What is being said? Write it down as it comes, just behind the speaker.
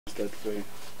Start by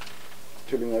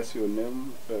telling us your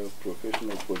name,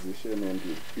 professional position, and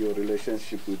your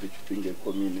relationship with the Chipinge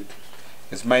community.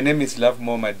 Yes, my name is Prof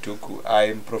Madhuku.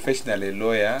 I'm professionally a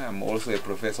lawyer. I'm also a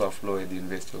professor of law at the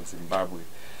University of Zimbabwe.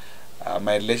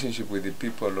 My relationship with the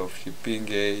people of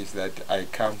Chipinge is that I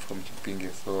come from Chipinge,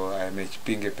 so I'm a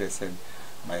Chipinge person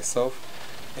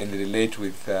myself, and relate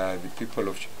with the people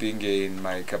of Chipinge in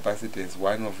my capacity as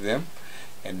one of them,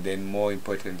 and then more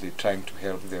importantly trying to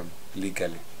help them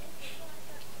legally.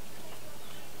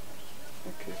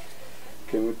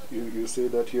 Okay. You say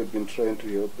that you have been trying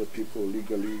to help the people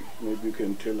legally. Maybe you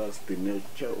can tell us the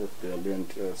nature of their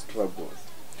land struggles.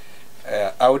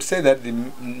 I would say that the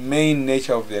main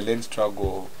nature of the land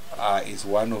struggle is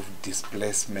one of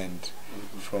displacement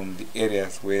from the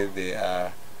areas where they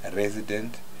are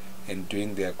resident and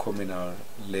doing their communal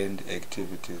land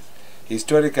activities.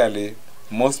 Historically,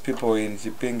 most people in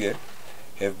Chipinge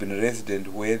have been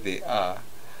resident where they are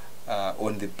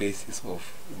on the basis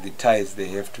of the ties they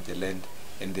have to the land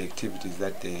and the activities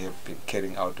that they have been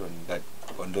carrying out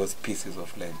on those pieces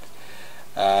of land.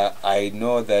 I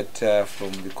know that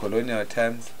from the colonial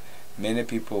times, many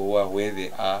people who are where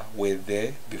they are were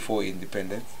there before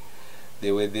independence.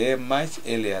 They were there much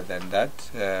earlier than that.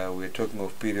 We're talking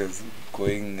of periods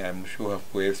going, I'm sure,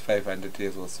 perhaps 500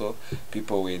 years or so.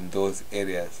 People were in those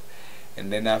areas.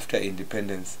 And then after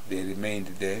independence, they remained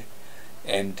there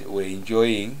and were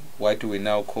enjoying what we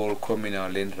now call communal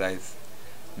land rights,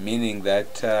 meaning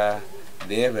that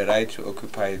they have a right to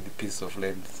occupy the piece of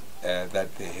land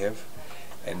that they have,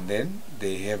 and then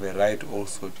they have a right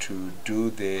also to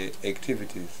do the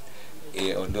activities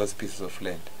on those pieces of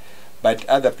land. But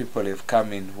other people have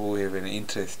come in who have an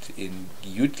interest in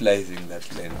utilizing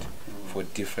that land for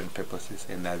different purposes,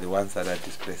 and are the ones that are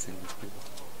displacing these people.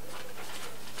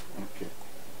 Okay.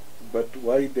 But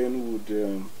why then would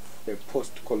a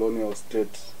post-colonial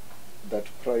state that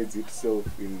prides itself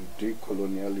in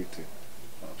decoloniality,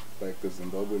 like the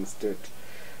Zimbabwean state,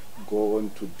 go on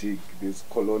to dig these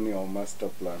colonial master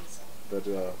plans that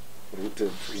are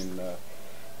rooted in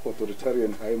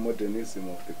authoritarian high modernism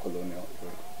of the colonial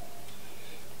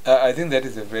era? I think that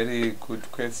is a very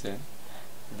good question.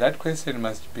 That question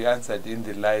must be answered in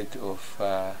the light of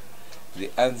the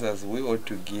answers we ought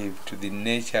to give to the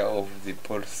nature of the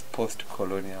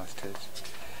post-colonial state.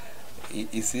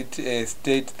 Is it a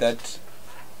state that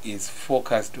is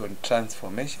focused on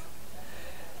transformation,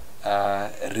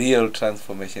 real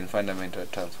transformation, fundamental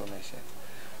transformation?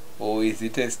 Or is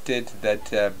it a state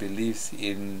that believes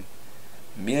in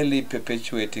merely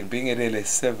perpetuating, being a real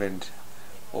servant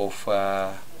of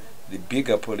the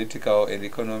bigger political and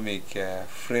economic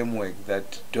framework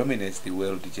that dominates the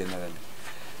world generally?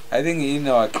 I think in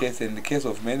our case, in the case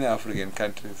of many African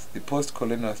countries, the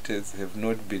post-colonial states have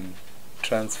not been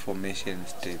transformation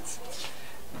states.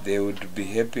 They would be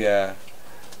happier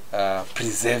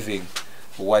preserving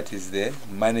what is there,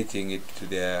 managing it to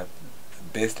their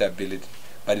best ability.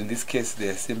 But in this case, they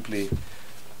are simply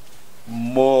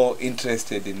more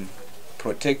interested in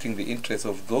protecting the interests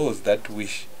of those that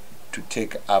wish to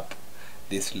take up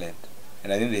this land.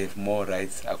 And I think they have more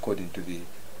rights according to the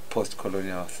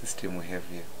post-colonial system we have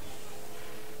here.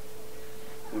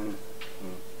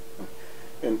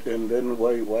 And then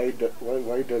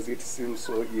why does it seem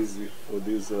so easy for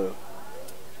these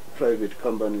private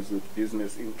companies with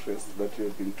business interests that you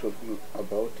have been talking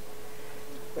about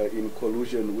in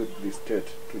collusion with the state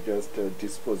to just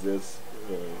dispossess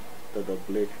the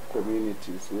black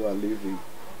communities who are living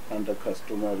under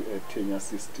customary tenure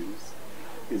systems?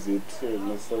 Is it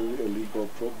necessarily a legal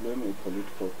problem, a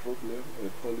political problem, a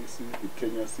policy, the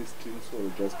tenure systems, or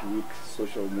just weak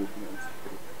social movements?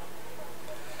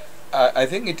 I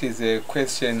think it is a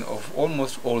question of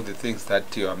almost all the things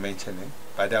that you are mentioning,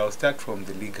 but I'll start from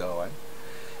the legal one.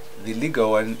 The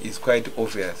legal one is quite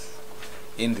obvious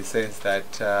in the sense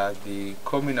that the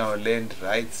communal land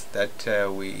rights that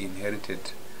we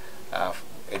inherited at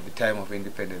the time of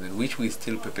independence, and which we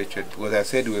still perpetuate, because I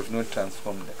said we have not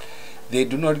transformed that. They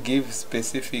do not give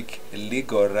specific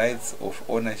legal rights of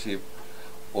ownership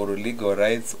or legal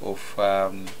rights of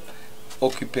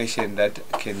occupation that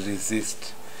can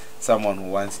resist someone who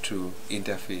wants to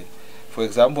interfere. For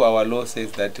example, our law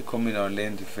says that the communal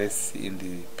land vests in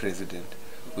the president,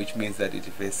 which means that it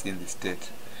vests in the state.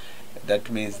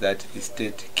 That means that the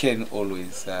state can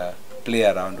always play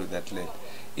around with that land.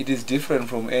 It is different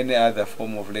from any other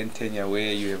form of land tenure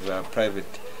where you have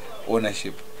private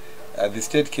ownership. The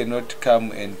state cannot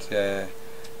come and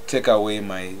take away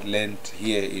my land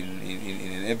here in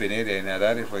an urban area. In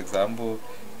Harare, for example,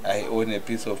 I own a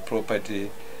piece of property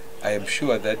I am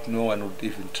sure that no one would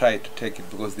even try to take it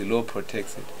because the law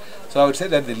protects it. So I would say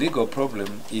that the legal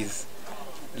problem is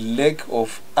lack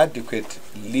of adequate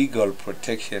legal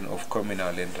protection of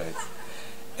communal land rights.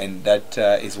 And that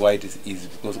is why it is easy,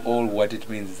 because all what it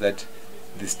means is that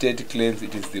the state claims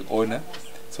it is the owner.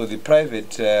 So the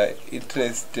private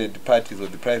interested parties or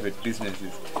the private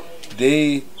businesses,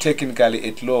 they technically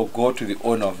at law go to the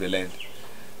owner of the land.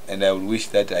 And I would wish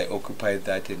that I occupied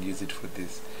that and use it for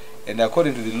this. And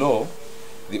according to the law,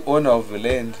 the owner of the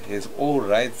land has all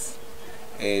rights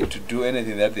to do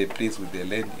anything that they please with their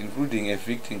land, including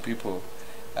evicting people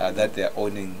that they are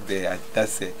owning there.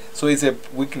 So it's a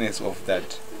weakness of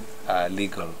that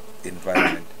legal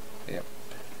environment. Yeah.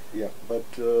 Yeah,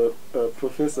 but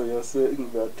Professor, you're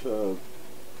saying that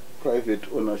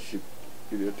private ownership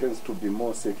tends to be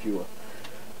more secure.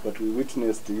 But we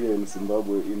witnessed here in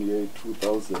Zimbabwe in year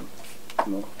 2000,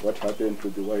 what happened to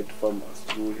the white farmers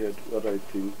who had what I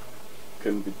think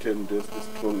can be termed as the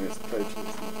strongest titles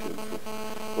in terms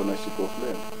of ownership of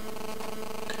land.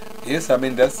 Yes, I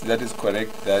mean that is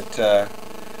correct. That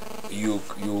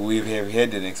we have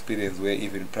had an experience where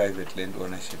even private land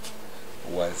ownership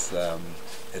was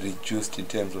reduced in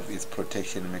terms of its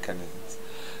protection mechanisms.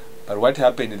 But what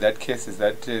happened in that case is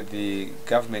that the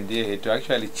government here had to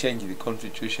actually change the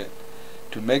constitution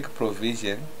to make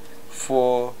provision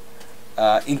for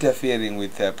interfering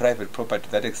with private property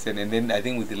to that extent. And then I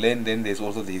think with the land, then there's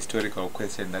also the historical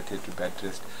question that had to be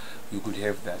addressed. You could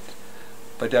have that.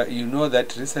 But you know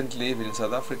that recently, even in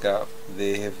South Africa,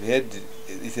 they have had,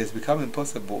 it has become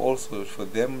impossible also for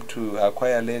them to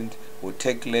acquire land or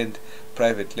take land,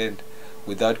 private land,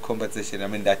 without compensation. I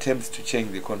mean, the attempts to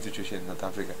change the constitution in South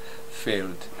Africa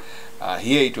failed.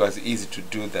 Here it was easy to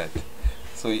do that.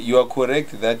 So you are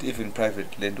correct that even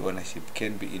private land ownership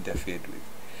can be interfered with.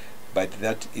 But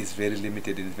that is very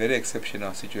limited in very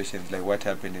exceptional situations like what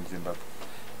happened in Zimbabwe.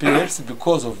 Perhaps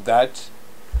because of that,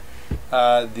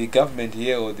 the government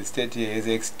here or the state here has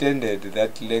extended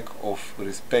that lack of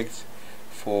respect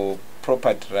for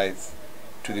property rights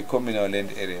to the communal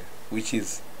land area, which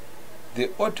is they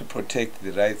ought to protect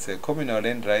the rights. Communal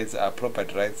land rights are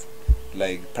property rights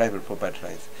like private property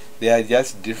rights. They are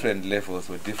just different levels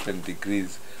or different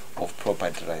degrees of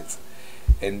property rights.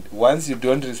 And once you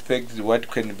don't respect what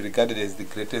can be regarded as the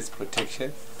greatest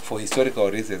protection, for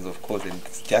historical reasons, of course, and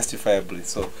it's justifiably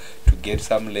so, to get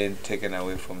some land taken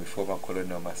away from the former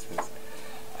colonial masters,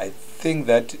 I think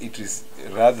that it is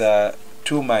rather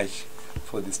too much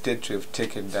for the state to have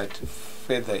taken that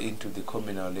further into the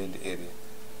communal land area.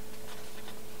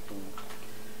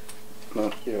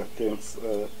 Yeah, thanks.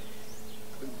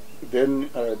 Then,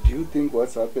 do you think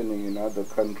what's happening in other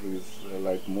countries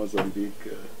like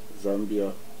Mozambique,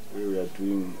 Zambia, where we are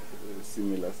doing a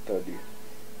similar study,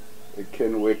 it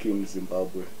can work in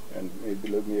Zimbabwe? And maybe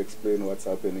let me explain what's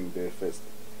happening there first.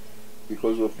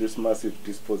 Because of this massive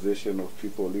dispossession of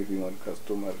people living on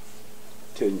customary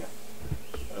tenure,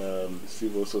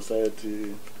 civil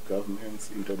society,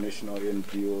 governments, international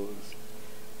NGOs,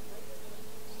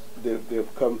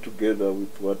 they've come together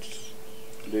with what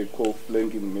they call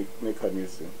flanking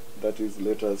mechanism. That is,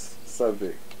 let us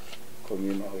survey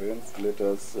communal lands, let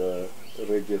us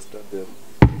register them.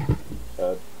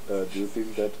 Do you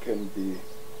think that can be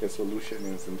a solution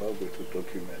in Zimbabwe to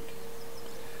document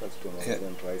customary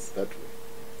land rights that way?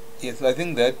 Yes, I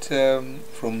think that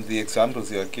from the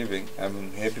examples you are giving,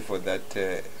 I'm happy for that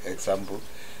example.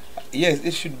 Yes,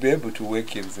 it should be able to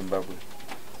work in Zimbabwe.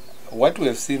 What we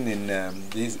have seen in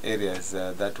these areas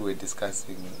that we're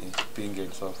discussing in Ping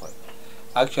and so forth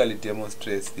actually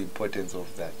demonstrates the importance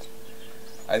of that.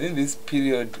 I think this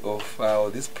period of,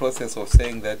 this process of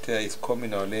saying that it's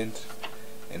communal land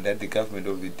and that the government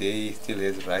of the day still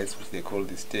has rights which they call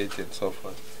the state and so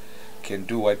forth, can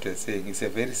do what you're saying, is a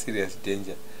very serious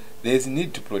danger. There is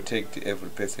need to protect every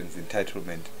person's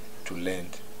entitlement to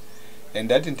land. And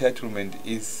that entitlement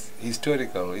is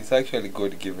historical. It's actually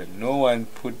God-given. No one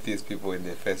put these people in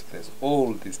the first place.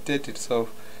 All the state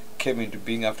itself came into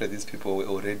being after these people were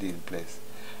already in place.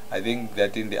 I think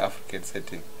that in the African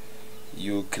setting,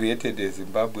 you created a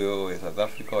Zimbabwe or a South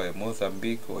Africa or a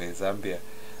Mozambique or a Zambia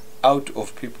out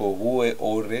of people who were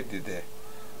already there.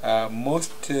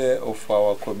 Most of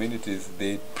our communities,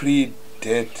 they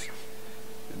predate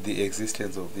the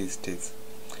existence of these states.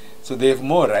 So they have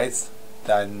more rights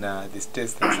than the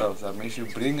states themselves. I mean, if you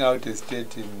bring out a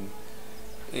state in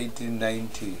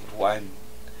 1891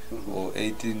 or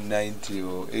 1890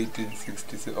 or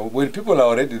 1867, when people are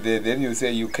already there, then you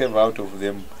say you came out of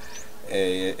them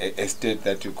a state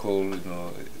that you call,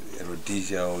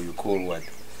 Rhodesia, or you call what,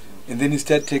 and then you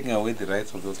start taking away the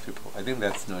rights of those people. I think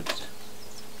that's not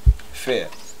fair.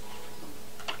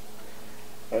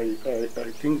 I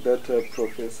think that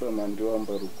Professor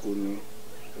Madhuku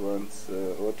once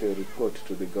wrote a report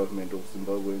to the government of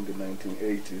Zimbabwe in the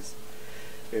 1980s,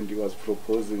 and he was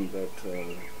proposing that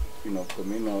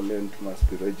communal land must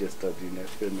be registered in a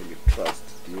family trust.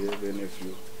 Do you have any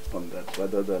view on that,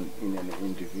 rather than in an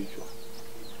individual?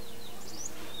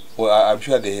 Well, I'm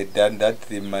sure they had done that.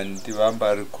 The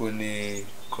Madhuku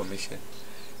Commission,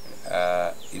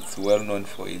 it's well known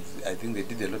for it. I think they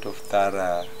did a lot of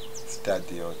thorough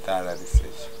study or thorough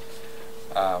research.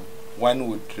 One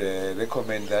would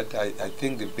recommend that. I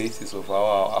think the basis of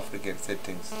our African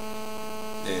settings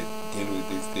deal with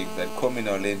these things, that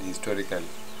communal land historically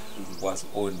was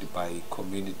owned by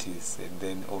communities and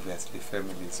then obviously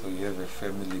families. So you have a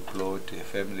family plot, a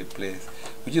family place,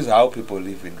 which is how people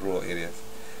live in rural areas.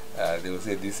 They will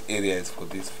say this area is for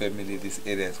this family, this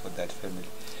area is for that family.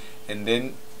 And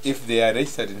then if they are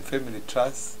registered in family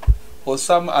trusts or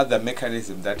some other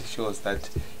mechanism that shows that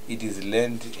it is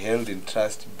land held in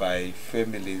trust by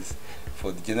families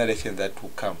for the generation that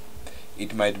will come,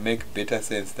 it might make better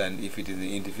sense than if it is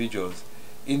the individuals.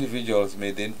 Individuals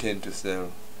may then tend to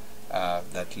sell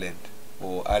that land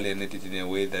or alienate it in a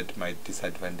way that might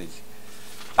disadvantage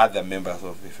other members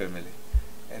of the family,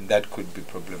 and that could be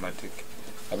problematic.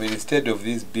 I mean, instead of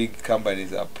these big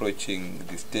companies approaching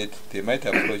the state, they might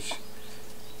approach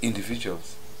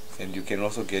individuals, and you can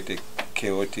also get a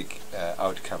chaotic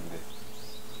outcome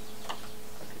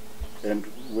there. And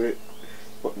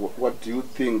what do you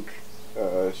think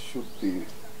should be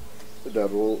the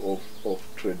role of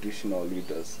traditional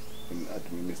leaders in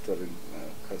administering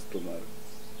customary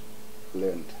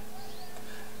land?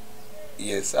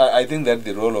 Yes, I think that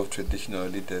the role of traditional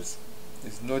leaders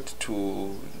is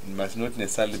must not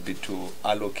necessarily be to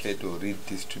allocate or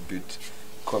redistribute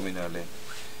communal land.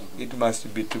 It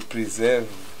must be to preserve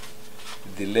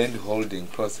the land holding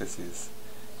processes.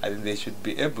 I think they should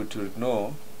be able to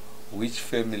know which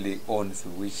family owns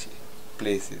which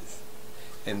places,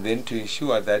 and then to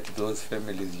ensure that those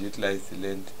families utilize the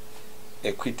land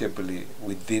equitably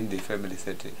within the family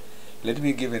setting. Let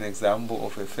me give an example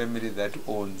of a family that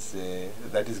owns,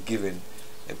 that is given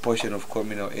a portion of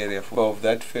communal area. Of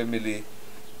that family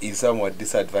is somewhat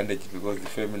disadvantaged because the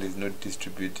family is not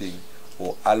distributing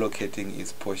or allocating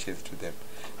its portions to them.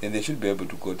 Then they should be able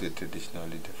to go to a traditional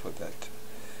leader for that.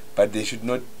 But they should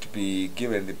not be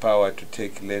given the power to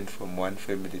take land from one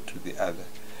family to the other,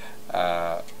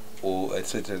 or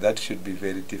etc. That should be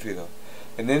very difficult.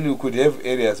 And then you could have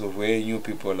areas of where new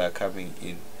people are coming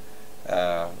in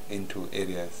into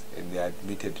areas, and they are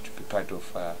admitted to be part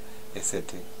of a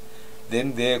setting.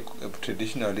 Then their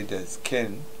traditional leaders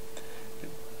can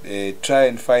try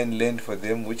and find land for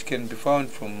them, which can be found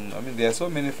from, I mean, there are so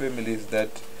many families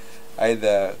that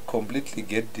either completely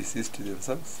get deceased to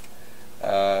themselves,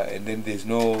 and then there's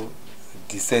no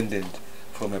descendant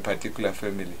from a particular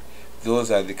family.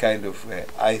 Those are the kind of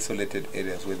isolated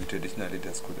areas where the traditional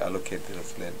leaders could allocate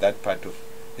that part of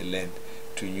the land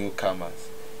to newcomers,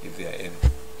 if there are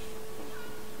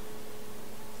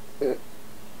any.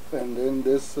 And then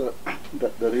this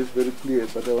that is very clear,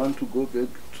 but I want to go back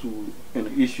to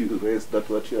an issue raised, that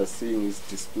what you are seeing is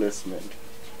displacement.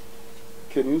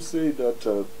 Can you say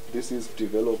that this is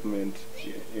development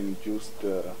induced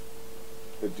a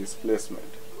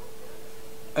displacement?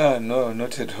 No,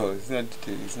 not at all. It's not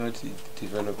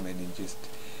development induced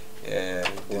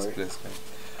displacement.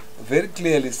 Very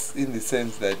clearly, in the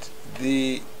sense that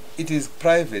it is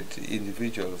private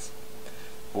individuals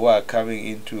who are coming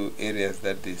into areas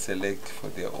that they select for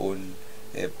their own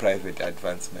private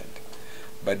advancement,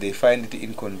 but they find it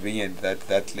inconvenient that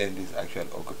that land is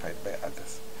actually occupied by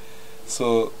others.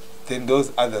 So then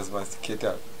those others must get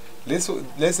out. Let's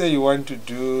say you want to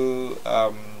do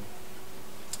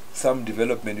some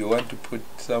development, you want to put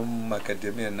some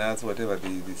academia, nurse, whatever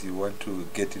this you want to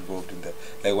get involved in that,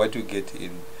 like what you get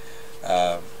in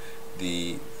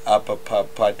the upper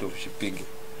part of Shipingi.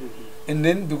 And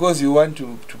then because you want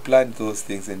to plant those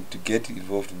things and to get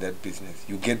involved in that business,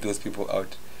 you get those people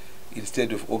out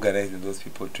instead of organizing those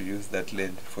people to use that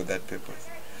land for that purpose.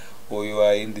 Or you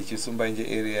are in the Chisumbanje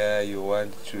area, you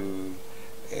want to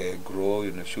grow,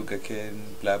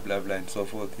 sugarcane, blah blah blah and so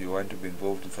forth. You want to be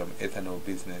involved in some ethanol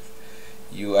business.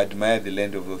 You admire the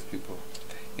land of those people.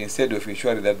 Instead of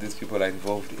ensuring that these people are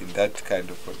involved in that kind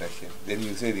of production, then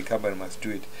you say the company must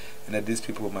do it, and that these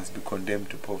people must be condemned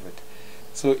to poverty.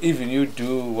 So even you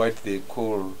do what they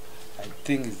call, I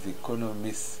think it's the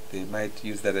economists, they might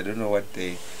use that, I don't know what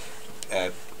they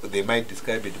might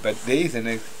describe it, but there is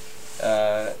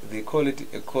they call it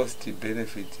a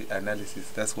cost-benefit analysis.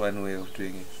 That's one way of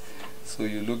doing it. So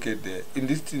you look at in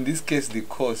this case, the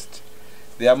cost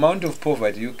the amount of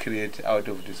poverty you create out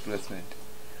of displacement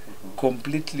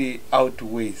completely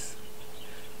outweighs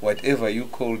whatever you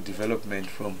call development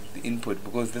from the input,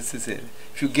 because this is it.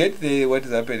 If you get the what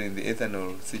is happening in the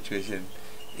ethanol situation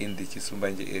in the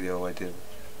Chisumbanje area or whatever,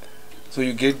 so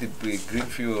you get the green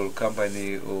fuel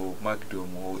company or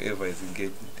Macdom or whoever is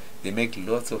engaged, they make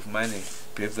lots of money.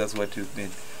 Perhaps that's what you mean,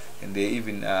 and they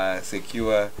even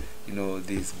secure, you know,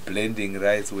 these blending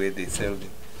rice where they sell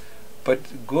them.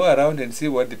 But go around and see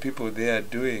what the people there are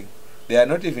doing. They are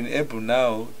not even able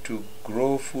now to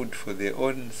grow food for their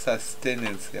own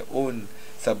sustenance, their own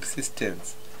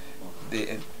subsistence.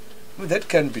 That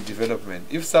can be development.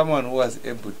 If someone who was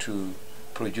able to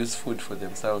produce food for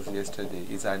themselves yesterday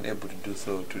is unable to do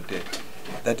so today,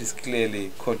 that is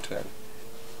clearly contrary.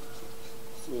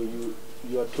 So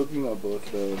you are talking about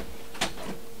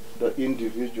the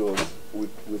individuals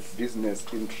with business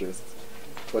interests,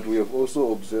 but we have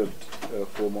also observed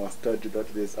from our study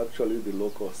that there's actually the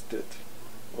local state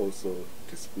also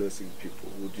displacing people.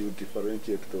 Would you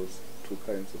differentiate those two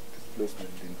kinds of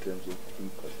displacement in terms of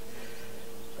impact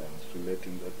and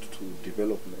relating that to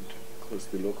development? Because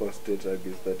the local state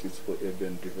argues that is for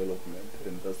urban development,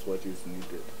 and that's what is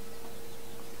needed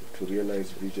to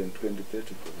realize Vision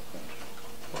 2030 for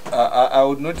the country. I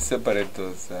would not separate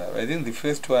those. I think the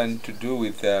first one to do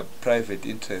with private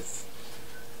interests,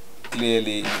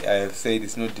 clearly I have said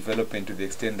it's not development to the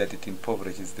extent that it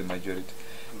impoverishes the majority.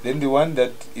 Then the one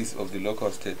that is of the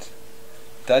local state,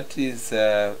 that is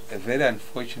a very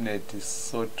unfortunate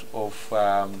sort of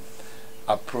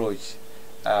approach,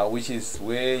 which is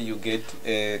where you get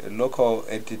a local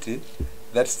entity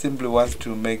that simply wants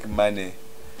to make money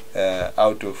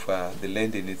out of the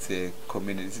land in its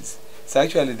communities. It's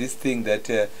actually this thing that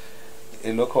a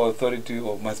local authority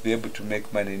must be able to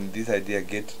make money in this idea.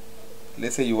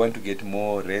 Let's say you want to get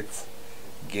more rates,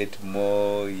 get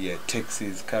more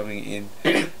taxes coming in,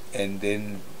 and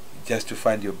then just to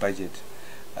fund your budget.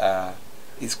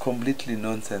 It's completely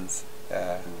nonsense.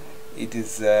 It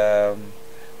is, I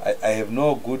have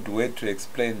no good way to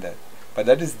explain that, but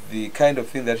that is the kind of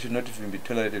thing that should not even be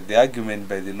tolerated. The argument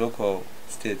by the local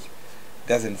state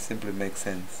doesn't simply make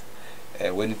sense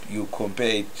when you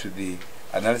compare it to the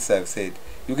analysis I've said.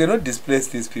 You cannot displace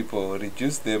these people,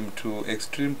 reduce them to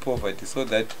extreme poverty so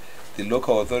that the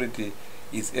local authority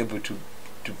is able to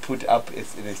put up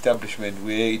an establishment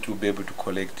where it will be able to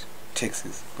collect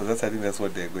taxes, because I think that's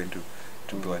what they're going to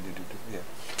be wanting to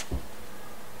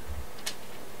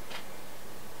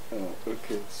do.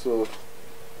 Okay, so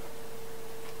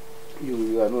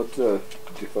you are not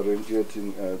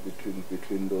differentiating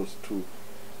between those two,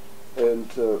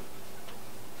 and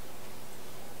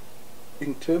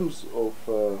in terms of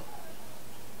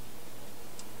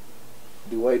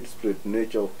the widespread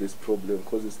nature of this problem,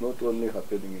 because it's not only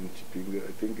happening in Chipinge,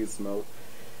 I think it's now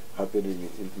happening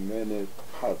in many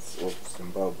parts of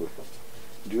Zimbabwe.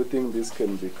 Do you think this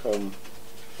can become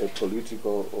a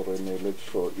political or an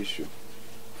electoral issue?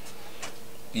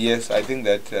 Yes, I think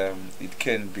that it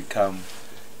can become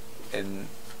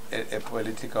a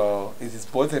political, it is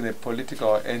both a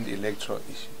political and electoral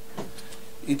issue.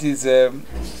 It is a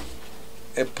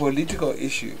political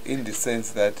issue in the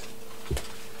sense that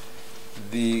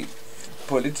the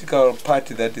political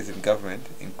party that is in government,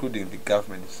 including the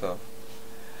government itself,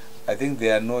 I think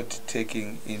they are not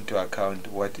taking into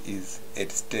account what is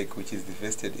at stake, which is the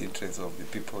vested interest of the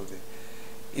people there.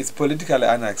 It's politically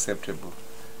unacceptable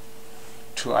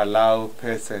to allow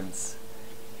persons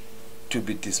to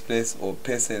be displaced or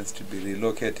persons to be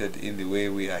relocated in the way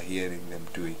we are hearing them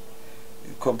doing.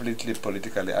 Completely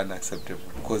politically unacceptable,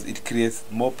 because it creates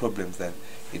more problems than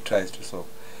it tries to solve.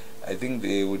 I think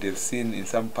they would have seen in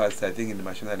some parts, I think in the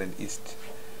Mashonaland East,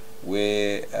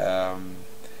 where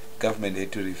government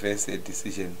had to reverse a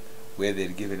decision where they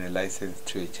had given a license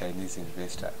to a Chinese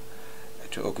investor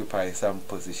to occupy some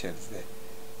positions there.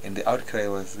 And the outcry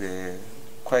was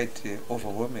quite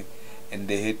overwhelming, and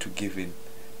they had to give in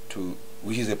to,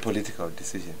 which is a political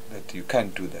decision, that you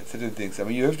can't do that. Certain things, I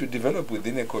mean, you have to develop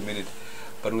within a community,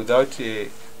 but without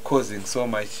causing so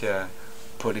much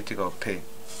political pain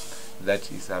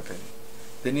that is happening.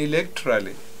 Then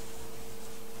electorally,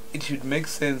 it should make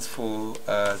sense for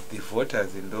the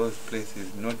voters in those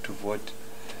places not to vote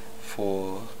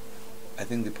for, I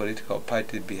think, the political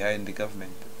party behind the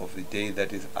government of the day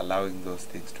that is allowing those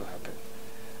things to happen.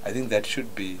 I think that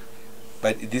should be,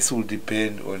 but this will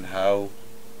depend on how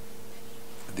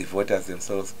the voters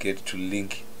themselves get to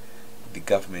link the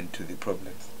government to the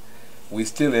problems. We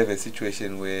still have a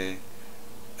situation where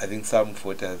I think some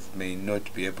voters may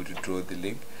not be able to draw the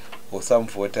link, or some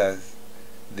voters,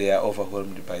 they are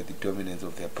overwhelmed by the dominance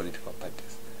of their political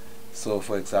parties. So,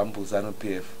 for example,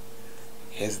 Zanu-PF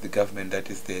has the government that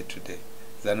is there today.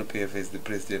 Zanu-PF has the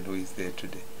president who is there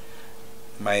today.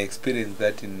 My experience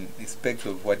that in respect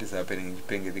of what is happening in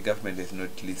Penge, the government has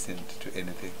not listened to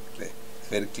anything there. It's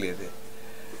very clear there.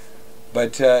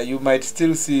 But you might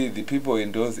still see the people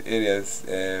in those areas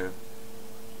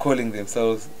calling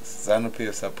themselves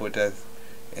Zanu-PF supporters,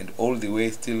 and all the way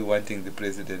still wanting the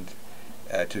president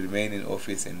to remain in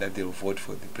office, and that they will vote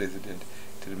for the president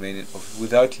to remain in office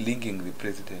without linking the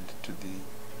president to the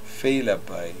failure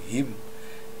by him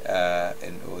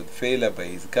or the failure by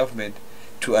his government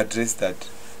to address that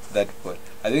point.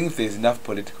 I think if there is enough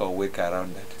political work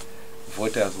around that,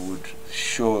 voters would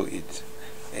show it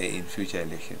in future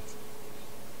elections.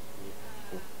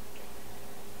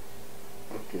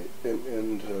 Okay,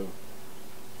 and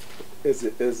as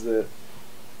a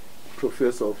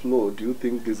professor of law, do you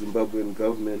think the Zimbabwean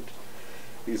government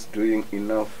is doing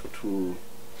enough to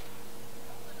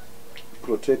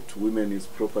protect women's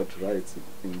property rights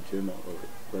in general,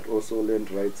 but also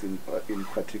land rights in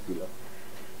particular?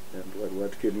 And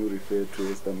what can you refer to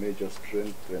as the major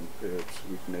strengths and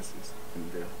weaknesses in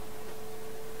their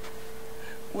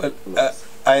Well,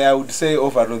 I would say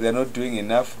overall they are not doing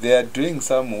enough. They are doing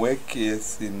some work.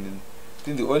 Yes, I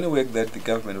think the only work that the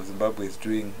government of Zimbabwe is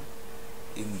doing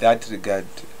in that regard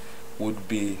would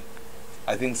be,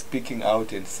 I think, speaking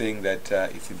out and saying that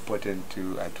it's important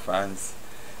to advance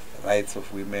rights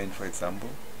of women, for example,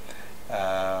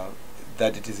 that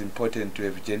it is important to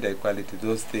have gender equality,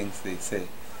 those things they say.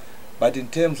 But in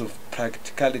terms of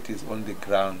practicalities on the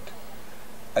ground,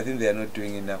 I think they are not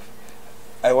doing enough.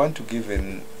 I want to give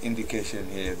an indication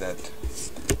here that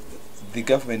the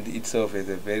government itself has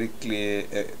a very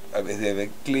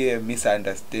clear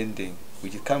misunderstanding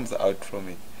which comes out from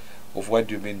it of what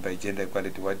do you mean by gender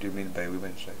equality, what do you mean by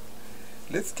women's rights.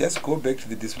 Let's just go back to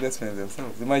the displacement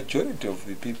themselves. The majority of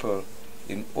the people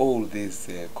in all these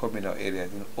communal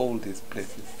areas, in all these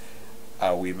places,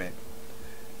 are women.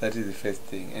 That is the first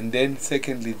thing. And then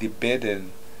secondly, the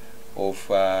burden of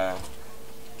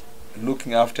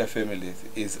looking after families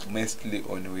is mostly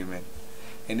on women.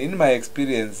 And in my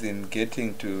experience in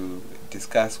getting to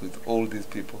discuss with all these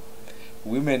people,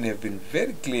 women have been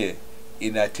very clear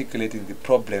in articulating the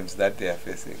problems that they are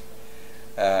facing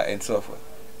and so forth.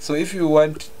 So if you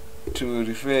want to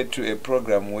refer to a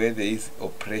program where there is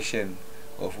oppression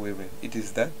of women, it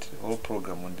is that whole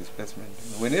program on displacement.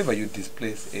 Whenever you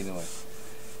displace anyone,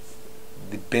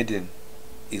 the burden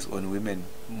is on women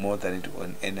more than it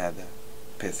on any other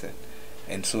person.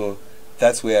 And so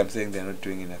that's where I'm saying they're not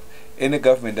doing enough. Any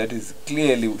government that is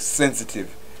clearly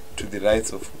sensitive to the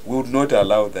rights of would not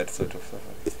allow that sort of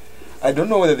suffering. I don't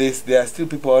know whether there are still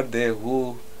people out there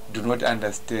who do not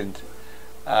understand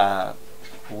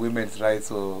women's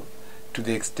rights, or to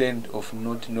the extent of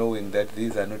not knowing that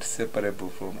these are not separable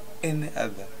from any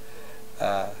other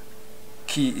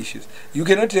key issues. You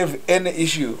cannot have any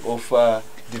issue of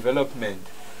development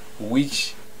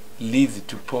which leads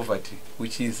to poverty,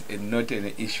 which is not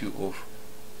an issue of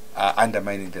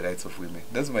undermining the rights of women.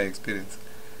 That's my experience.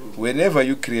 Whenever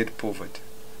you create poverty,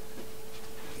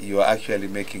 you are actually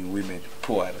making women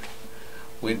poorer.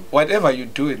 Whatever you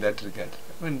do in that regard,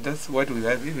 I mean, that's what we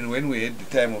have. Even when we had the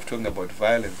time of talking about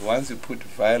violence, once you put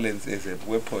violence as a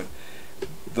weapon,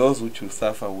 those which will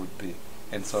suffer would be,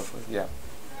 and so forth. Yeah.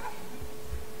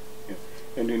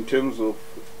 And in terms of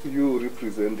you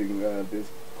representing these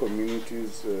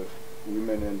communities,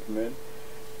 women and men,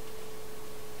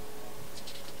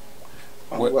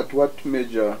 what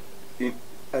major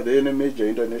are there any major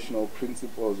international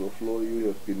principles of law you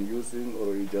have been using,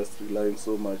 or are you just relying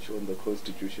so much on the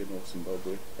Constitution of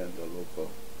Zimbabwe and the local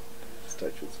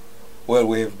statutes? Well,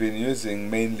 we have been using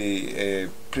mainly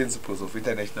principles of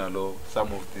international law.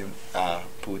 Some of them are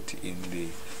put in the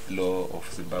law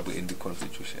of Zimbabwe, in the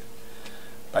Constitution.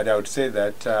 But I would say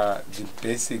that the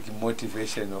basic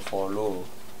motivation of our law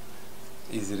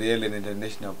is really an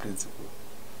international principle,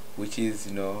 which is,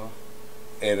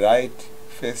 a right.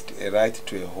 First, a right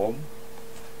to a home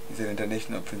is an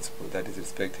international principle that is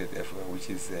respected everywhere, which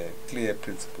is a clear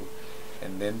principle.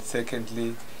 And then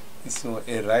secondly, it's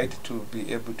a right to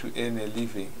be able to earn a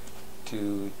living,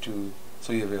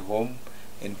 so you have a home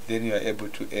and then you are able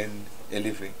to earn a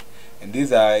living. And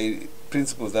these are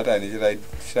principles that are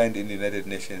enshrined in the United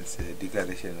Nations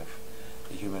Declaration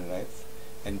of Human Rights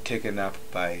and taken up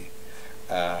by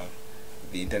the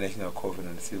International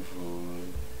Covenant on Civil,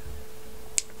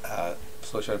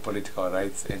 Social and Political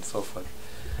Rights and so forth.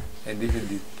 And even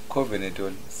the Covenant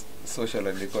on Social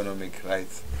and Economic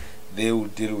Rights, they will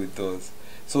deal with those.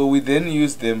 So we then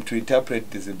use them to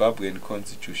interpret the Zimbabwean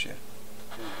Constitution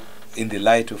in the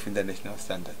light of international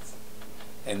standards.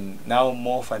 And now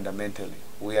more fundamentally,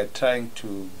 we are trying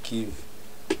to give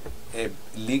a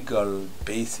legal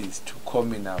basis to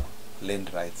communal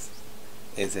land rights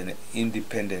as an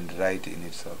independent right in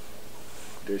itself.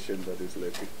 That is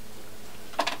like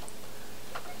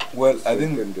well, I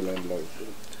think the land rights.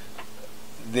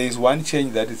 there is one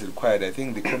change that is required. I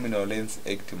think the Communal Lands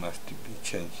Act must be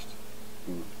changed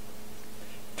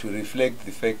to reflect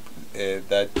the fact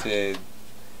that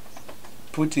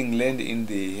putting land in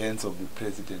the hands of the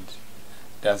president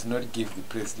does not give the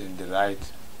president the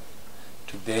right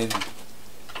to then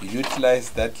utilize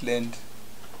that land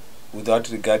without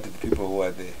regard to the people who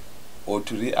are there, or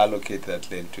to reallocate that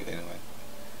land to anyone.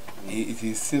 It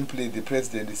is simply, the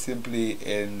president is simply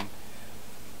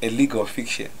a legal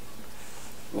fiction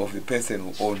of the person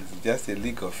who owns, just a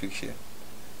legal fiction.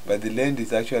 But the land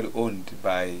is actually owned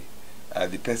by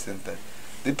the person. That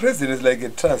the president is like a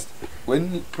trust.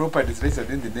 When property is registered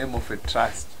in the name of a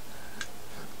trust,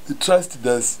 the trust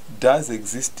does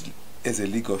exist as a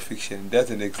legal fiction. It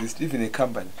doesn't exist even a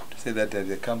company. To say that there's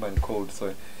a company called,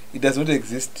 so it does not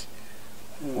exist.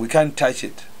 We can't touch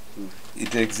it.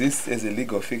 It exists as a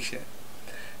legal fiction.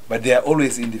 But there are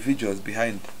always individuals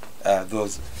behind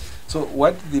those. So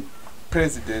what the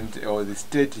president or the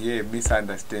state here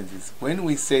misunderstands is when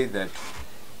we say that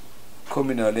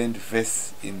communal land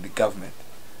vests in the government,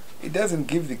 it doesn't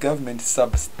give the government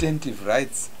substantive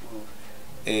rights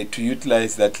to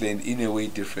utilize that land in a way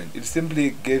different. It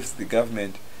simply gives the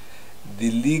government the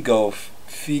legal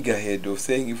figurehead of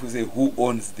saying, if we say who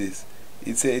owns this,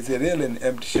 it's a real and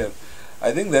empty shell.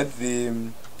 I think that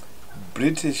the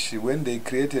British, when they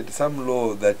created some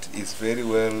law that is very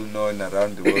well known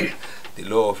around the world, the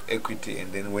law of equity,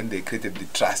 and then when they created the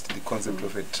trust, the concept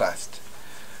of a trust,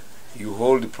 you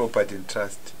hold the property in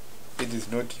trust. It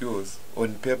is not yours.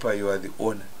 On paper, you are the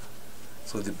owner.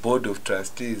 So the board of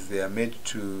trustees, they are made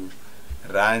to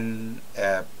run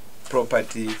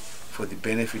property for the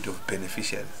benefit of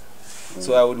beneficiaries.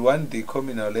 So I would want the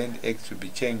Communal Land Act to be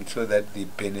changed so that the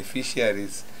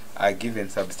beneficiaries are given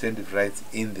substantive rights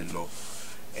in the law,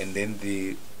 and then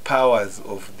the powers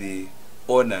of the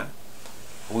owner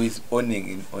who is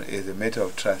owning as a matter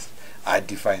of trust are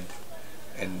defined.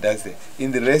 And that's it.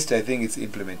 In the rest, I think it's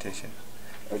implementation.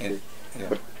 Okay. And,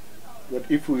 yeah. But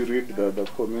if we read the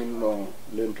Communal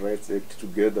Land Rights Act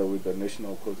together with the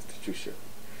National Constitution,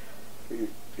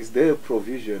 is there a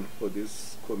provision for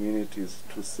these communities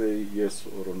to say yes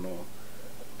or no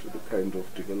to the kind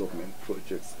of development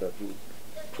projects that would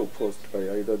proposed by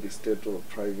either the state or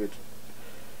private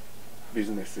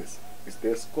businesses? Is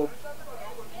there scope?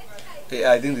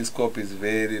 I think the scope is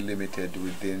very limited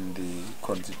within the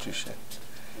Constitution,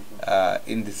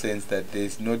 in the sense that there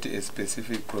is not a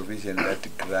specific provision that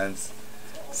grants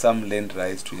some land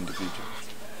rights to individuals.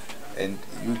 And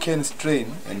you can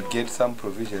strain and get some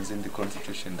provisions in the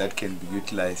Constitution that can be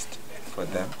utilized for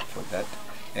them, for that.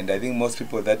 And I think most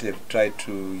people that have tried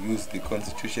to use the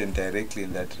Constitution directly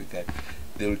in that regard,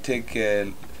 they will take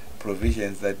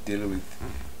provisions that deal with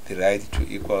the right to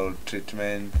equal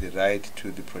treatment, the right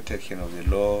to the protection of the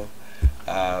law,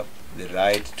 the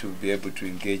right to be able to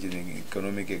engage in an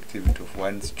economic activity of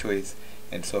one's choice,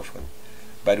 and so forth.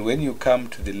 But when you come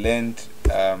to the land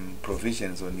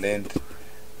provisions on land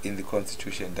in the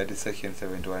Constitution, that is Section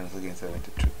 71 and Section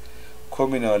 72,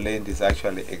 communal land is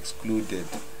actually excluded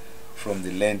from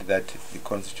the land that the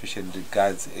Constitution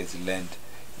regards as land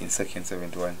in Section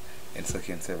 71 and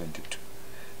Section 72.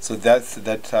 So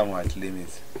that somewhat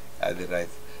limits the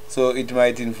rights. So it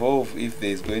might involve, if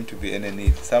there is going to be any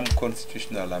need, some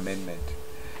constitutional amendment,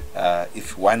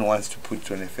 if one wants to put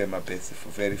it on a firmer basis, for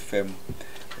very firm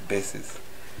basis.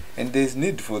 And there is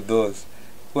need for those.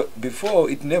 Well, before,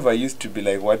 it never used to be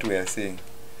like what we are saying.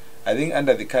 I think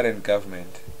under the current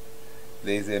government,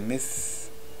 there is a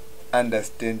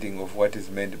misunderstanding of what is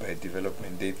meant by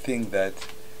development. They think that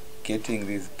getting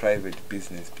these private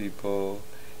business people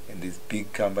and these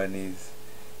big companies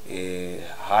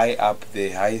high up the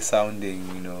high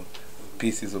sounding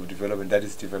pieces of development, that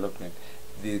is development.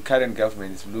 The current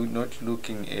government is not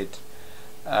looking at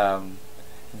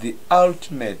the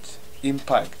ultimate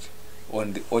impact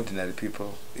on the ordinary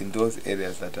people in those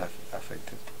areas that are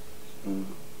affected.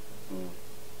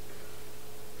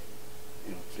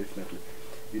 Yeah, definitely.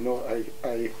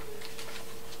 I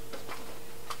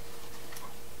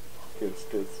can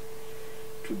state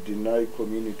to deny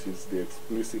communities the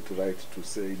explicit right to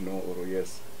say no or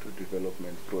yes to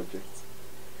development projects.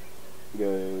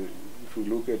 If you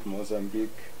look at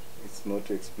Mozambique, it's not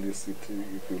explicit.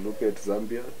 If you look at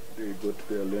Zambia, they got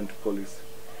their land policy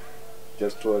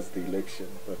just towards the election,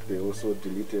 but they also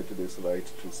deleted this right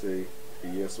to say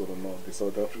yes or no. The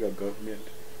South African government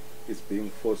is being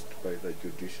forced by the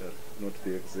judiciary, not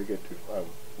the executive arm.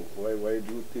 Why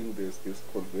do you think there's this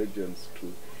convergence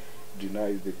to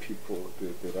deny the people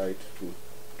the right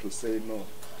to say no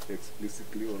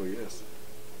explicitly or yes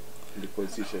in the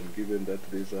constitution, given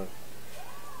that these are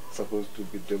supposed to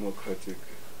be democratic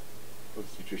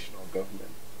constitutional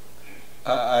government?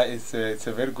 It's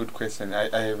a very good question. I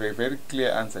have a very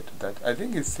clear answer to that. I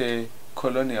think it's a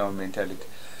colonial mentality.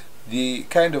 The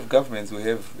kind of governments we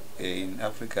have in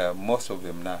Africa, most of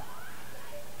them now,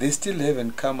 they still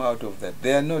haven't come out of that.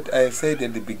 They are not, I said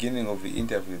at the beginning of the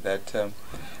interview that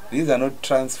these are not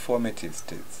transformative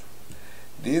states.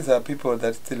 These are people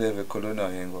that still have a colonial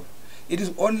hangover. It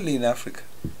is only in Africa,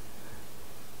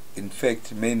 in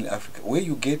fact, mainly Africa, where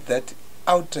you get that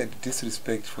outright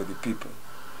disrespect for the people,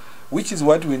 which is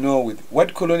what we know with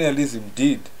what colonialism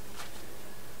did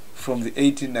from the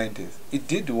 1890s. It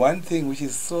did one thing which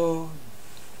is so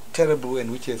terrible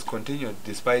and which has continued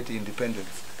despite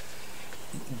independence.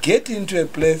 Get into a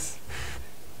place,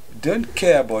 don't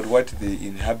care about what the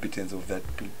inhabitants of that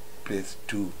place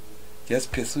do.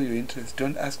 Just pursue your interests,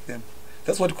 don't ask them.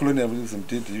 That's what colonialism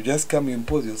did. You just come, you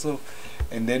impose yourself,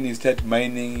 and then you start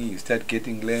mining, you start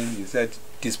getting land, you start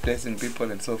displacing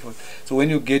people and so forth. So when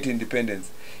you get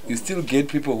independence, you still get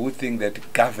people who think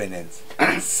that governance,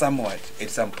 somewhat, at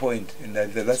some point, and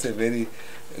that's a very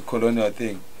colonial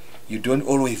thing. You don't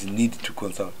always need to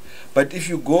consult. But if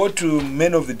you go to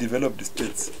many of the developed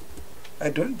states, I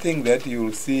don't think that you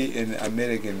will see an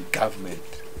American government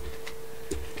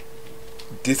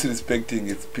disrespecting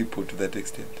its people to that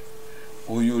extent.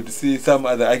 Or you would see some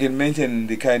other, I can mention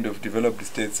the kind of developed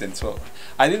states and so on.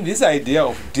 I think this idea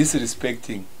of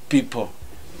disrespecting people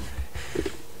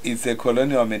is a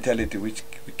colonial mentality which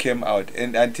came out,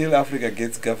 and until Africa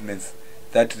gets governments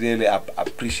that really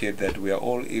appreciate that we are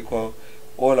all equal,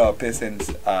 all our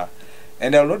persons are.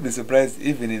 And I will not be surprised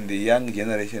even in the young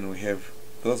generation we have,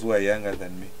 those who are younger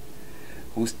than me,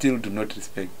 who still do not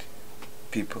respect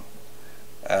people.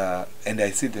 And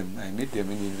I see them, I meet them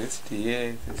in university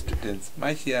here, the students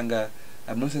much younger.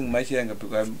 I'm not saying much younger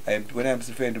because when I'm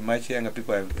referring to much younger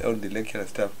people, I'm on the lecturer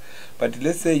stuff. But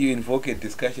let's say you invoke a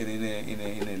discussion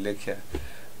in a lecture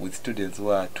with students who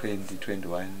are 20,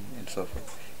 21 and so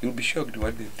forth. You'll be shocked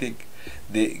what they think.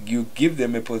 You give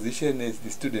them a position as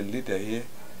the student leader here.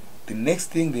 The next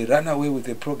thing, they run away with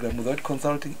a program without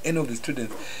consulting any of the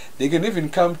students. They can even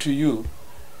come to you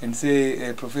and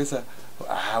say, Professor,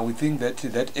 we think that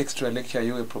that extra lecture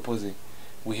you were proposing,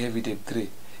 we have it at 3.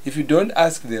 If you don't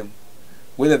ask them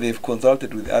whether they've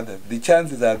consulted with others, the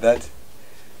chances are that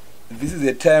this is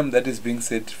a time that is being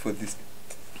set for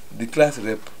the class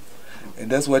rep,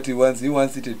 and that's what he wants. He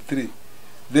wants it at 3.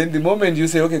 Then the moment you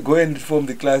say, okay, go and form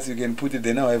the class, you can put it,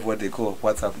 they now have what they call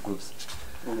WhatsApp groups.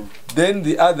 Then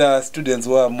the other students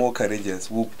who are more courageous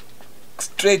will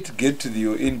straight get to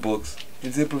your inbox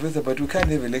and say, Professor, but we can't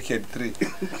have a lecture at 3.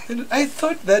 And I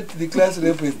thought that the class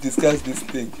rep has discussed this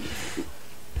thing.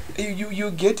 You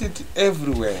get it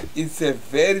everywhere. It's a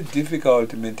very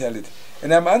difficult mentality.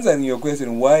 And I'm answering your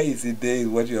question, why is it there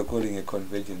what you are calling a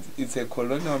convergence? It's a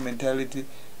colonial mentality.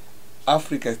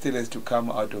 Africa still has to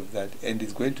come out of that, and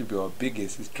it's going to be our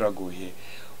biggest struggle here.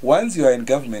 Once you are in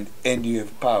government and you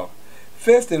have power,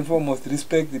 first and foremost,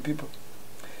 respect the people.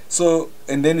 So,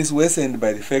 and then it's worsened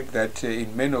by the fact that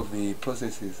in many of the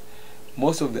processes,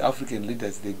 most of the African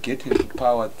leaders, they get into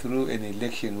power through an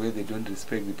election where they don't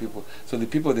respect the people. So the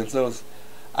people themselves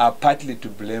are partly to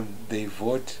blame. They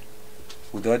vote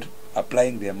without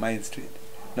applying their minds to it.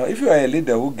 Now, if you are a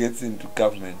leader who gets into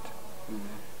government,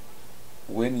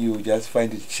 when you just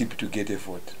find it cheap to get a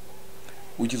vote,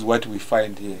 which is what we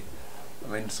find here. I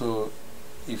mean, so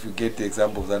if you get the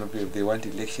example of Zanu-PF, they want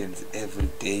elections every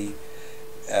day,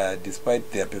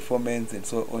 despite their performance and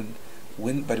so on.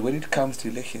 But when it comes to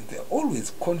elections, they're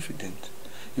always confident.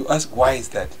 You ask, why is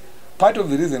that? Part of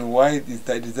the reason why is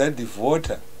that the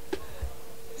voter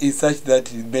is such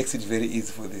that it makes it very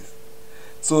easy for this.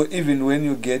 So even when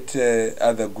you get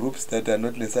other groups that are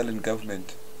not necessarily in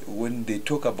government, when they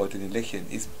talk about an election,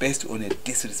 it's based on a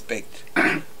disrespect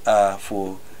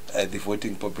for the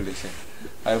voting population.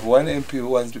 I have one MP who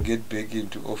wants to get back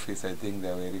into office. I think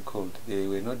they were recalled. They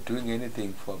were not doing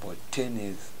anything for about 10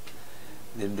 years.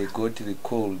 Then they got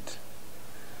recalled.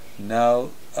 Now,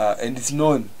 and it's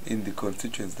known in the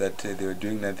constituents that they were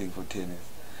doing nothing for 10 years.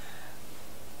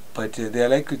 But they are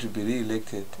likely to be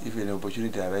re-elected if an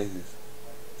opportunity arises.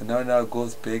 And now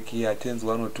goes back, he attends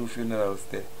 1 or 2 funerals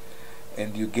there.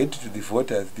 And you get to the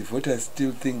voters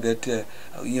still think that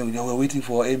we're waiting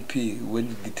for our MP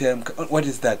when the term. What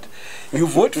is that? You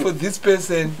vote for this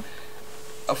person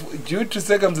due to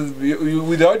circumstances,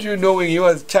 without you knowing, he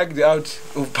was chucked out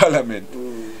of parliament.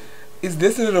 Is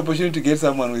this an opportunity to get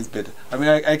someone who is better? I mean,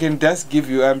 I can just give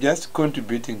you, I'm just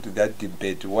contributing to that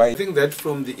debate. Why? I think that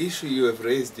from the issue you have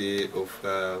raised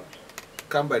of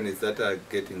companies that are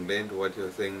getting land, what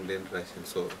you're saying, land rush and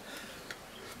so on,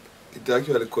 it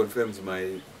actually confirms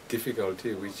my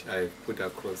difficulty which I put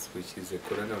across, which is a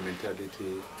colonial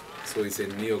mentality. So it's a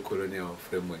neo-colonial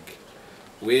framework,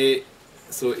 where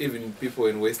so even people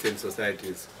in Western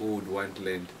societies who would want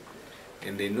land,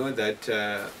 and they know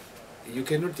that you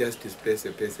cannot just displace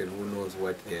a person who knows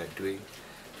what they are doing,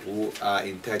 who are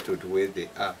entitled to where they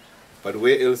are. But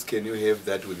where else can you have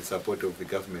that with the support of the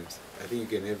governments? I think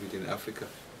you can have it in Africa,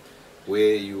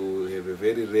 where you have a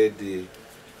very ready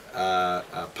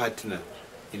partner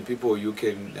in people you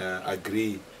can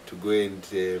agree to go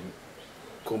and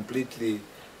completely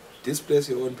displace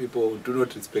your own people, do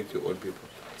not respect your own people.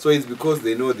 So it's because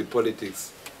they know the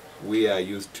politics we are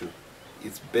used to.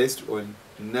 It's based on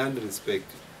non-respect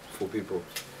for people.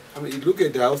 I mean, look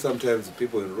at how sometimes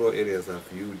people in rural areas are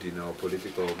viewed in our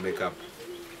political makeup.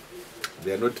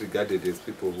 They are not regarded as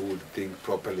people who would think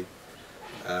properly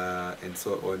and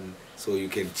so on. So you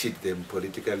can cheat them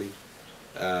politically.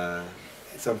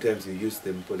 Sometimes you use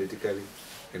them politically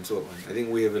and so on. I think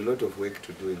we have a lot of work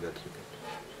to do in that regard.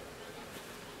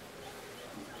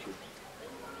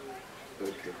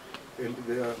 Okay. And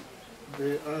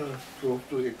there are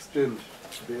to extend,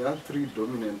 there are three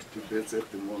dominant debates at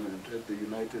the moment at the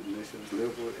United Nations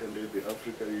level and at the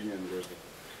African Union level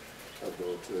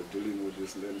about dealing with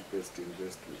this land-based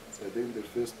investments. I think the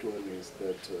first one is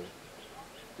that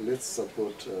let's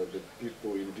support the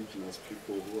people, indigenous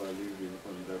people who are living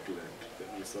on that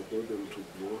land. We support them to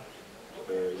grow.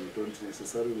 We don't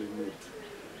necessarily need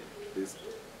this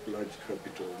large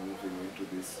capital moving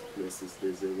into these places.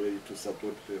 There's a way to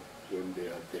support them when they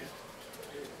are there.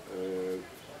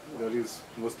 That is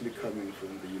mostly coming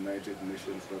from the United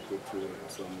Nations rapporteur and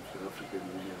some of the African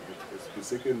Union rapporteurs. The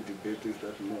second debate is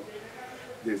that no,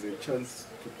 there's a chance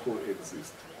to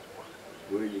coexist,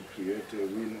 where you create a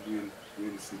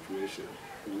win-win-win situation,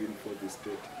 win for the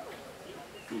state,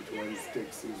 which one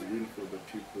takes is win for the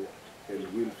people and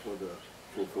win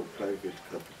for private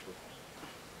capital.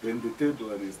 Then the third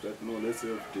one is that no, let's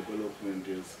have development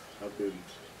has happened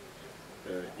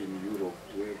in Europe,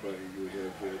 whereby you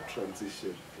have a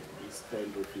transition from this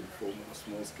kind of informal,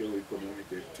 small-scale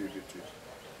economic activity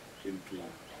into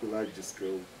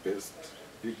large-scale based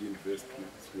big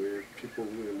investments, where people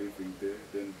who are living there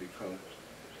then become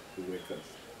the workers.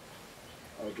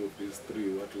 Out of these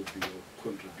three, what would be your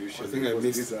contribution? I think I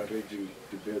missed. These are raging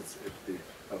debates at the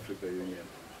Africa Union.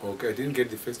 Okay, I didn't get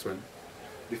the first one.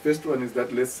 The first one is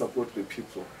that let's support the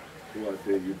people who are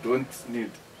there. You don't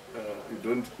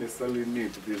necessarily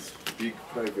need this big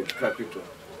private capital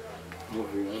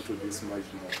moving onto these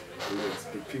marginal lands.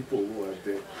 The people who are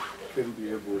there can be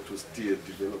able to steer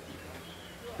development.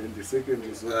 Then the second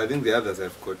is... I think the others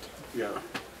I've got. Yeah.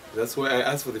 That's why I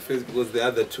asked for the first, because the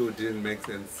other two didn't make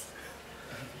sense.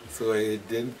 So I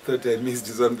then thought I missed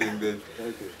something then.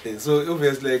 Okay. So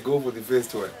obviously I go for the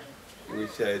first one,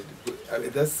 which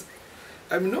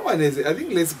I mean, no one has, I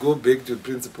think let's go back to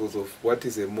principles of what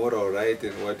is a moral right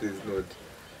and what is not.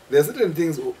 There are certain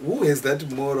things, who has that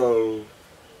moral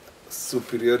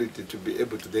superiority to be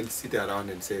able to then sit around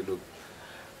and say, look,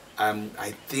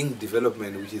 I think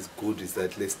development which is good is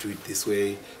that let's do it this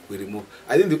way, we remove.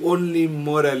 I think the only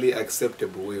morally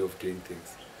acceptable way of doing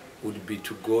things would be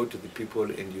to go to the people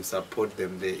and you support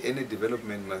them there. Any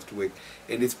development must work.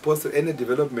 And it's possible, any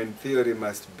development theory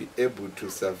must be able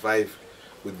to survive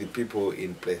with the people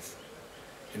in place.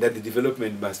 And that the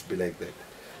development must be like that.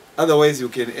 Otherwise you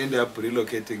can end up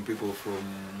relocating people from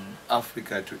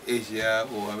Africa to Asia,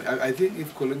 or I think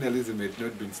if colonialism had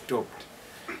not been stopped,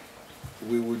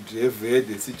 we would have had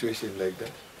a situation like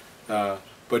that.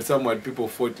 But somewhat people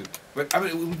fought it. But I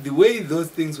mean, the way those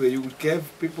things were, you would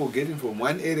have people getting from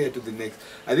one area to the next.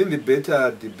 I think the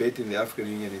better debate in the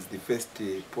African Union is the first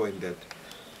point, that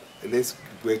let's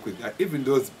work with, even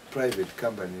those private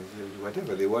companies,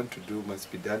 whatever they want to do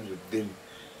must be done within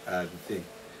the thing.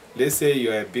 Let's say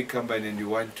you are a big company and you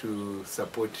want to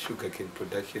support sugarcane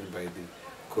production by the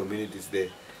communities there,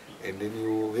 and then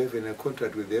you have a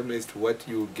contract with them as to what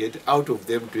you get out of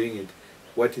them doing it.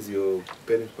 What is your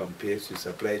benefit from PS? You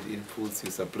supply the inputs,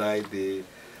 you supply the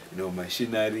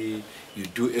machinery, you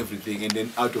do everything, and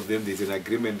then out of them there's an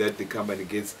agreement that the company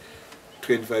gets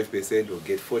 25% or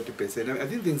get 40%. I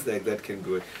think things like that can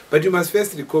go. But you must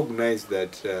first recognize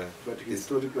that... but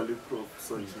historically, Prof,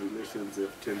 such relations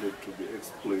have tended to be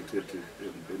exploitative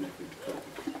and benefit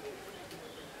capital.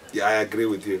 Yeah, I agree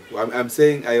with you. I'm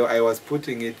saying I was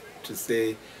putting it to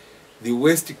say the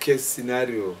worst case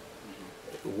scenario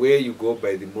where you go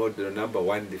by the model number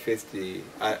one, the first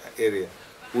area,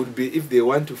 would be if they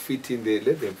want to fit in there,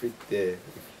 let them fit there.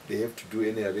 If they have to do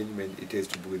any arrangement, it has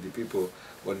to be with the people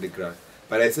on the ground.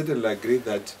 But I certainly agree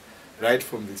that right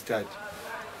from the start,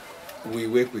 we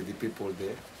work with the people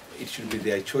there. It should be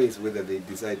their choice whether they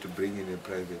decide to bring in a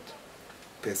private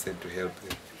person to help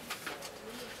them.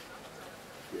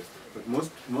 Yes. But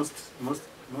most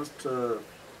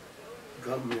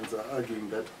governments are arguing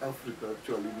that Africa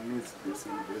actually needs this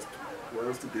investment.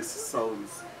 Whilst this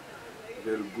sounds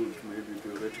very good, maybe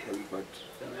theoretically, but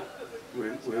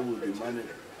where will the money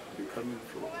be coming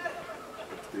from?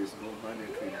 But there's no money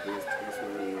to invest. That's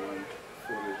why we want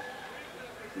foreign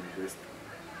investment.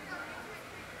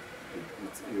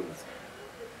 It's yours.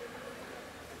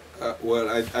 Well,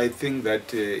 I think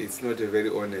that it's not a very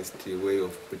honest way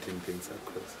of putting things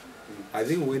across. I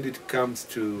think when it comes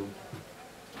to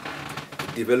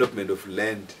development of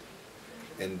land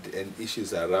and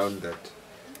issues around that,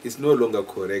 it's no longer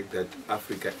correct that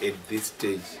Africa at this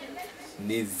stage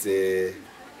needs the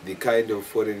kind of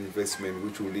foreign investment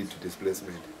which will lead to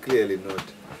displacement. Clearly not.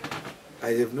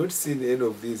 I have not seen any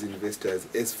of these investors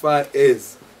as far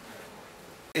as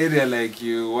area like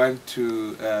you want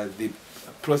to, the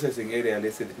processing area,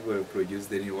 let's say the people will produce,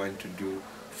 then you want to do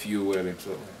fuel and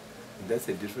so on. And that's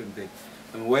a different thing.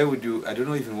 And why would you, I don't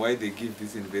know even why they give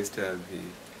this investor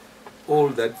all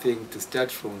that thing to start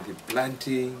from the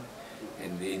planting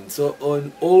and so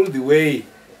on, all the way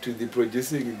to the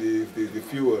producing the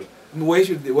fuel. And why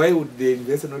would the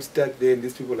investor not start there and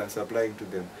these people are supplying to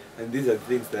them? And these are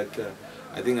things that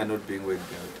I think are not being worked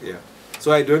out. Yeah.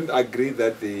 So I don't agree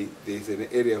that there is an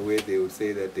area where they would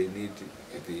say that they need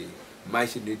the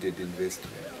much needed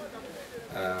investment.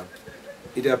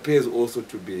 It appears also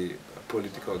to be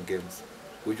political games,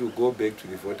 which will go back to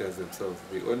the voters themselves.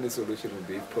 The only solution will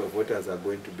be if voters are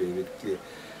going to be a bit clear.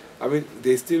 I mean,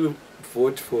 they still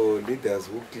vote for leaders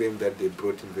who claim that they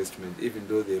brought investment, even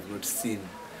though they have not seen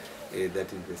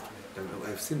that investment. And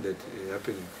I've seen that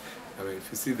happening. I mean, if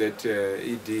you see that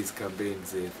ED's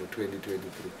campaigns for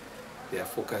 2023, they are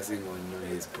focusing on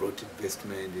he's brought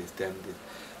investment, he's done this.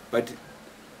 But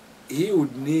he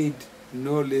would need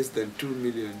no less than 2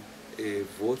 million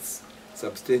votes,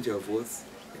 substantial votes,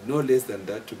 no less than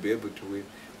that to be able to win.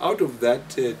 Out of that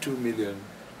 2 million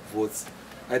votes,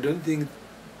 I don't think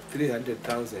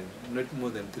 300,000, not more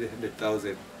than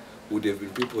 300,000, would have been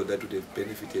people that would have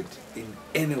benefited in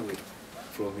any way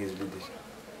from his leadership.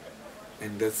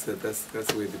 And that's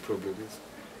where the problem is.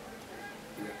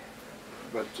 Yeah.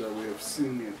 But we have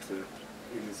seen it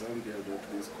in Zambia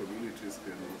that these communities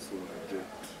can also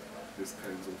reject these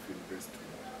kinds of investment.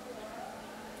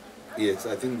 Yes,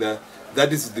 I think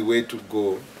that is the way to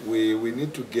go. We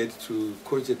need to get to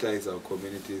conscientize our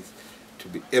communities to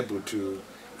be able to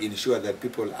ensure that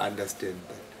people understand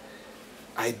that.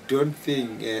 I don't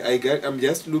think, I'm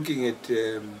just looking at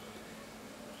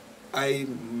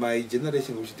my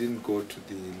generation which didn't go to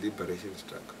the liberation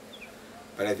struggle.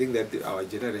 But I think that our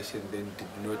generation then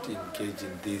did not engage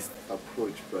in this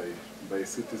approach by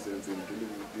citizens in dealing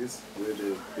with this, where they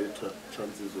have better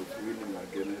chances of winning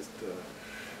against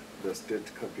the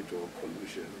state capital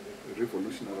collusion. The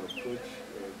revolutionary approach,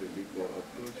 the legal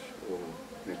approach, or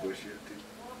negotiating?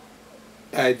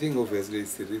 I think obviously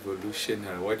it's the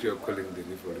revolutionary, what you are calling the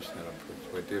revolutionary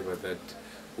approach, whatever that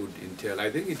would entail.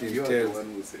 I think it entails... You are the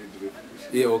one who said revolution.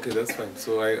 Yeah, okay, that's fine.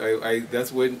 So I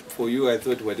that's when, for you, I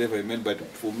thought whatever I meant, but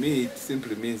for me, it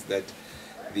simply means that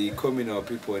the communal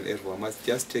people in Erwa must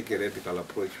just take a radical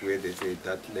approach where they say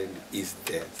that land is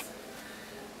theirs.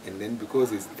 And then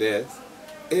because it's theirs,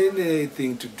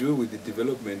 anything to do with the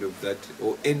development of that,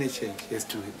 or any change, has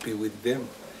to be with them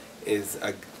as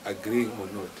agreeing or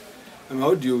not. I mean,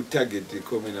 how do you target the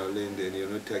communal land and you're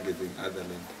not targeting other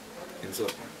land? And so,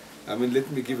 I mean,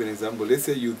 let me give an example. Let's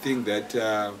say you think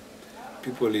that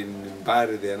people in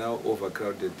Mbare, they are now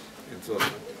overcrowded and so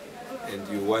on, and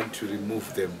you want to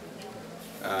remove them.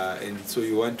 And so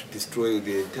you want to destroy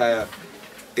the entire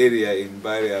area in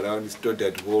Mbare around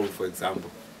Stoddard Hall, for example,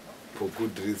 for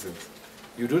good reasons.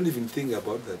 You don't even think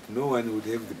about that. No one would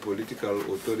have the political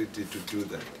authority to do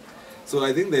that. So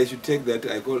I think they should take that,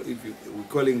 we're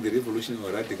calling the revolutionary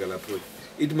or radical approach.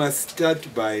 It must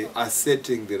start by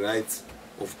asserting the rights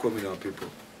of communal people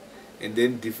and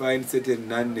then define certain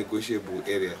non-negotiable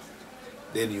areas.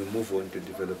 Then you move on to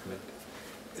development.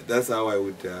 That's how I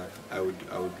would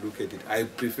look at it. I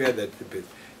prefer that the best.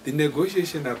 The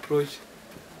negotiation approach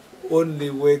only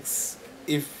works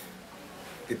if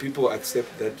the people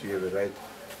accept that you have a right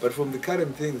But from the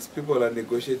current things, people are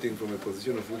negotiating from a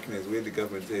position of weakness where the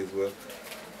government says, well,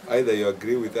 either you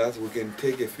agree with us, we can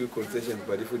take a few concessions,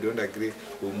 but if we don't agree,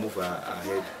 we'll move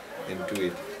ahead and do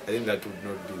it. I think that would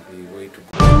not be the way to go.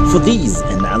 For these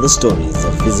and other stories,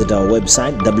 visit our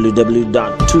website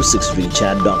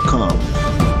www.263chat.com.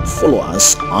 Follow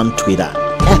us on Twitter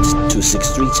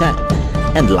 @263chat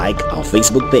and like our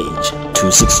Facebook page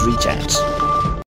 263chat.